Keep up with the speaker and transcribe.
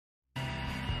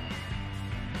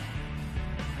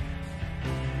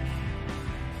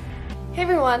Hey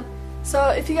everyone! So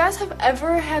if you guys have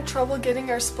ever had trouble getting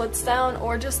your splits down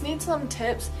or just need some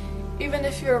tips, even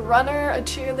if you're a runner, a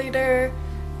cheerleader,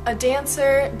 a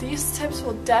dancer, these tips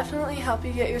will definitely help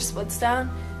you get your splits down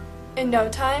in no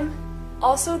time.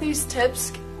 Also, these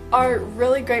tips are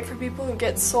really great for people who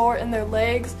get sore in their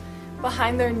legs,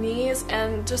 behind their knees,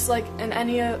 and just like in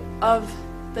any of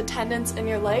the tendons in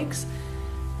your legs.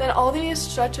 Then all these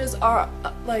stretches are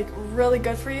like really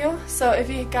good for you. So if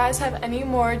you guys have any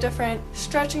more different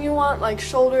stretching you want, like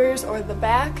shoulders or the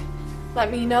back,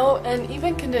 let me know. And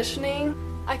even conditioning,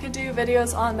 I could do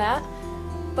videos on that.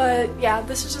 But yeah,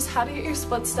 this is just how to get your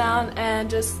splits down and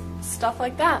just stuff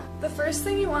like that. The first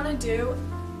thing you want to do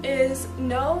is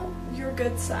know your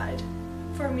good side.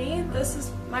 For me, this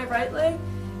is my right leg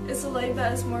is the leg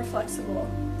that is more flexible.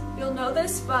 You'll know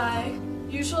this by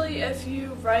usually if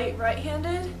you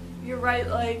right-handed, your right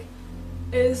leg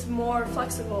is more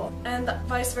flexible, and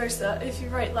vice versa. If you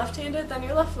write left-handed, then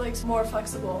your left leg's more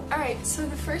flexible. Alright, so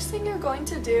the first thing you're going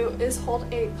to do is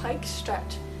hold a pike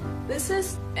stretch. This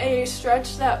is a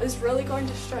stretch that is really going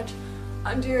to stretch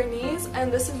under your knees,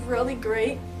 and this is really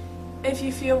great if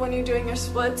you feel when you're doing your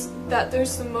splits that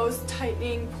there's the most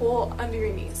tightening pull under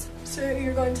your knees. So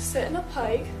you're going to sit in a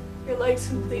pike, your legs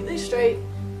completely straight,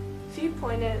 feet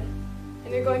pointed,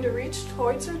 and you're going to reach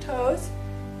towards your toes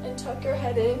and tuck your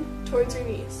head in towards your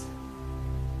knees.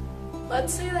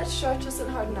 Let's say that stretch isn't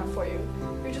hard enough for you.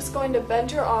 You're just going to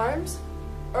bend your arms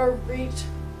or reach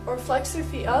or flex your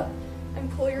feet up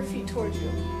and pull your feet towards you.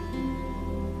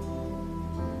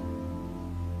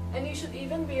 And you should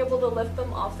even be able to lift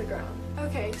them off the ground.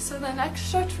 Okay, so the next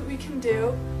stretch we can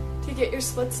do to get your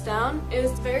splits down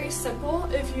is very simple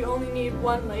if you only need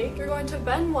one leg. You're going to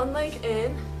bend one leg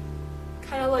in,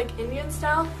 kind of like Indian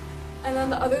style, and then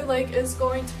the other leg is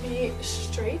going to be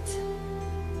straight.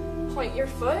 Point your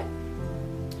foot,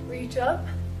 reach up,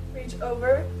 reach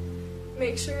over,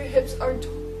 make sure your hips are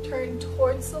turned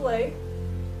towards the leg,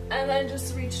 and then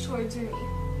just reach towards your knee.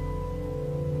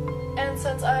 And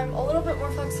since I'm a little bit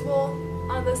more flexible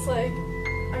on this leg,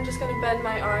 I'm just going to bend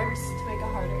my arms to make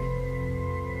it harder.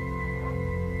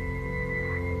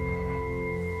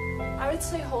 I would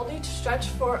say hold each stretch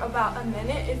for about a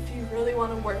minute if you really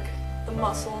want to work the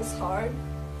muscles hard.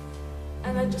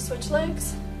 And then just switch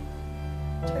legs.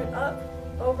 Turn up,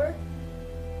 over,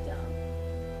 down.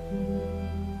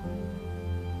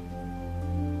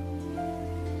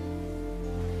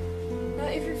 Now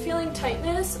if you're feeling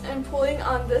tightness and pulling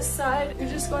on this side, you're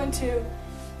just going to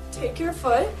take your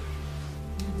foot,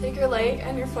 take your leg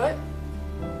and your foot,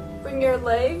 bring your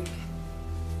leg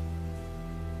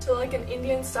to like an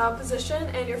Indian style position,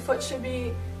 and your foot should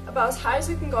be about as high as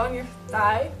you can go on your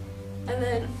thigh, and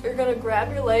then you're going to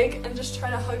grab your leg and just try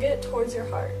to hug it towards your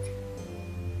heart.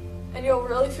 And you'll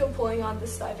really feel pulling on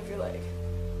this side of your leg.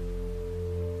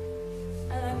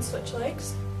 And then switch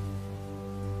legs.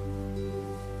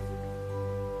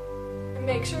 And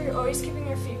make sure you're always keeping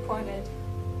your feet pointed.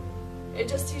 It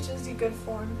just teaches you good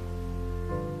form.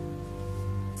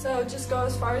 So just go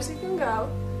as far as you can go.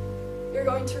 You're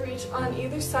going to reach on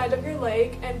either side of your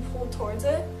leg and pull towards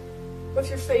it with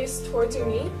your face towards your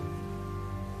knee.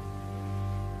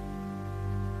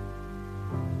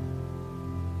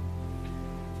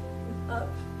 Up,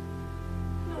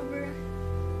 over.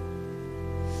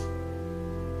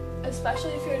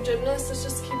 Especially if you're a gymnast, this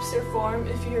just keeps your form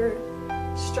if you're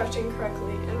stretching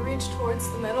correctly. And reach towards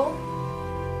the middle.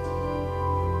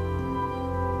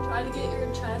 Try to get your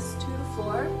chest to the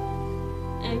floor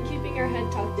and keeping your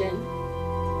head tucked in.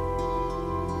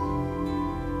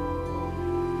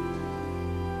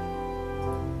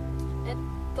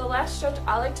 The last stretch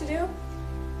I like to do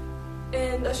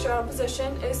in the straddle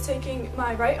position is taking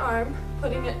my right arm,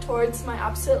 putting it towards my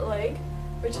opposite leg,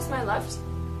 which is my left.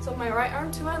 So my right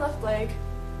arm to my left leg,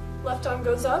 left arm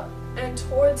goes up and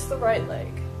towards the right leg.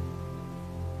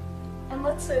 And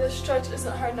let's say the stretch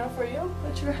isn't hard enough for you,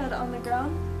 put your head on the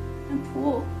ground and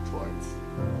pull towards.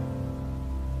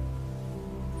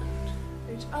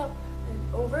 Reach up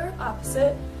and over,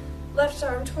 opposite. Left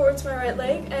arm towards my right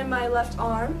leg, and my left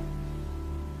arm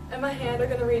and my hand are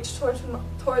going to reach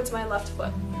towards my left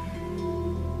foot.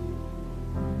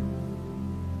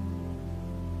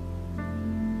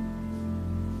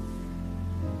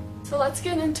 So let's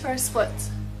get into our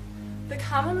splits. The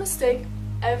common mistake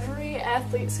every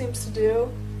athlete seems to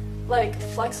do, like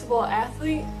flexible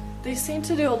athlete, they seem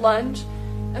to do a lunge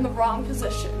in the wrong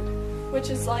position, which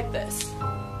is like this.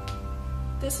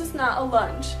 This is not a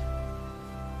lunge.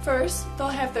 First, they'll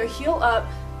have their heel up,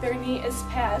 their knee is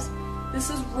past. This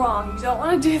is wrong. You don't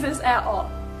want to do this at all.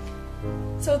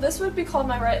 So this would be called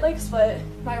my right leg split.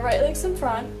 My right leg's in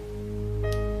front,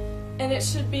 and and it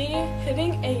should be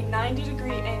hitting a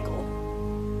 90-degree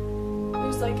angle.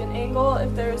 There's like an angle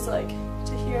if there's like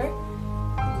to here.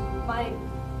 My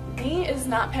knee is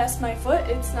not past my foot,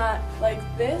 it's not like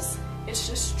this, it's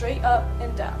just straight up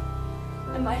and down.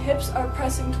 And my hips are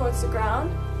pressing towards the ground.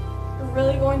 You're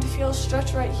really going to feel a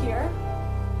stretch right here.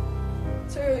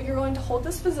 So you're going to hold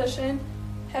this position,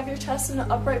 have your chest in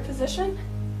an upright position,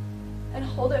 and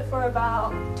hold it for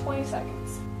about 20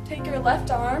 seconds. Take your left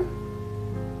arm,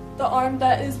 the arm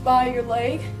that is by your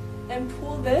leg, and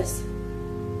pull this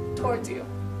towards you.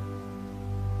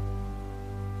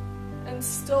 And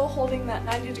still holding that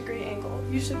 90-degree angle.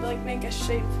 You should like make a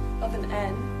shape of an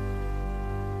N.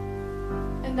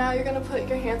 And now you're going to put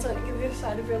your hands on either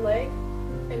side of your leg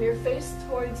and your face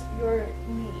towards your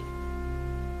knee.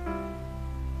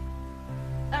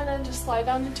 And then just slide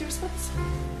down into your splits.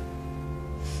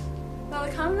 Now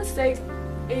the common mistake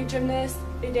a gymnast,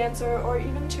 a dancer, or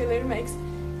even a cheerleader makes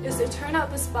is they turn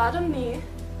out this bottom knee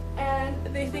and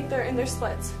they think they're in their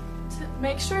splits. To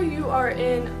make sure you are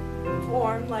in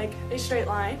form, like a straight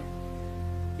line,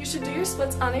 you should do your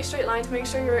splits on a straight line to make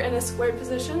sure you're in a square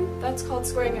position. That's called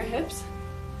squaring your hips.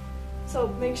 So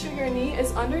make sure your knee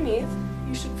is underneath.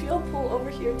 You should feel a pull over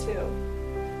here too.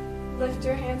 Lift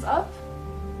your hands up,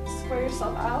 square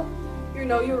yourself out. You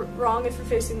know you're wrong if you're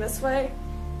facing this way.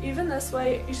 Even this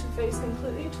way, you should face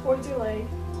completely towards your leg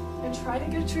and try to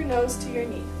get your nose to your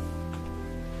knee.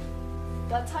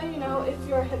 That's how you know if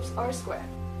your hips are square.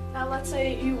 Now let's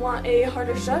say you want a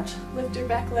harder stretch, lift your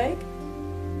back leg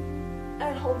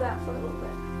and hold that for a little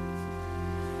bit.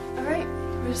 Alright,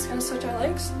 we're just going to switch our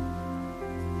legs.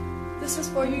 This is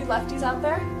for you lefties out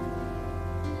there.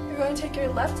 You're going to take your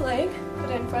left leg, put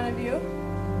it in front of you,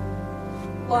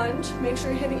 lunge, make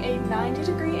sure you're hitting a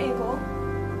 90-degree angle.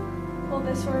 Hold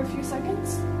this for a few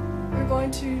seconds. You're going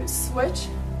to switch.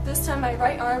 This time my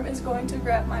right arm is going to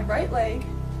grab my right leg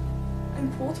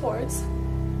and pull towards.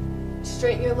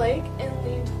 Straighten your leg and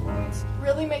lean towards.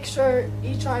 Really make sure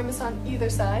each arm is on either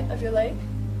side of your leg.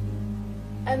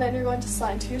 And then you're going to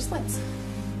slide to your splits.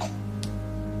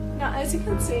 Now as you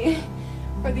can see,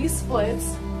 for these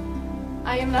splits,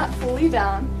 I am not fully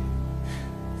down.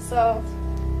 So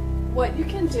what you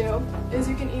can do is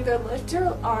you can either lift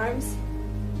your arms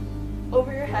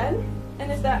over your head,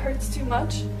 and if that hurts too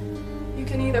much, you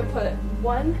can either put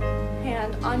one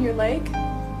hand on your leg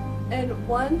and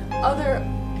one other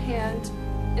hand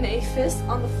in a fist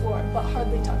on the floor, but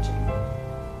hardly touching.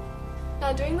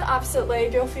 Now doing the opposite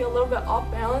leg, you'll feel a little bit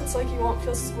off balance, like you won't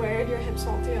feel squared, your hips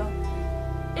won't feel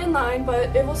in line,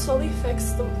 but it will slowly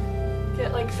fixed the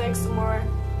more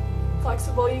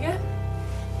flexible you get.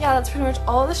 Yeah, that's pretty much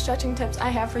all the stretching tips I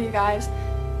have for you guys.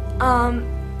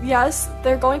 Yes,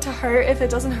 they're going to hurt. If it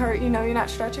doesn't hurt, you know you're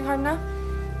not stretching hard enough.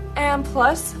 And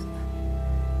plus,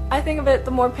 I think of it,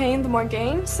 the more pain, the more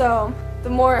gain. So the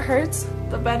more it hurts,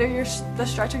 the better the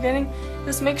stretch you're getting.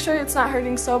 Just make sure it's not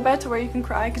hurting so bad to where you can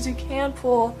cry, because you can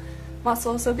pull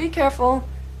muscles. So be careful,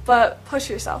 but push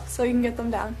yourself so you can get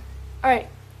them down. Alright,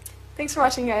 thanks for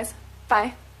watching, guys.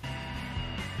 Bye.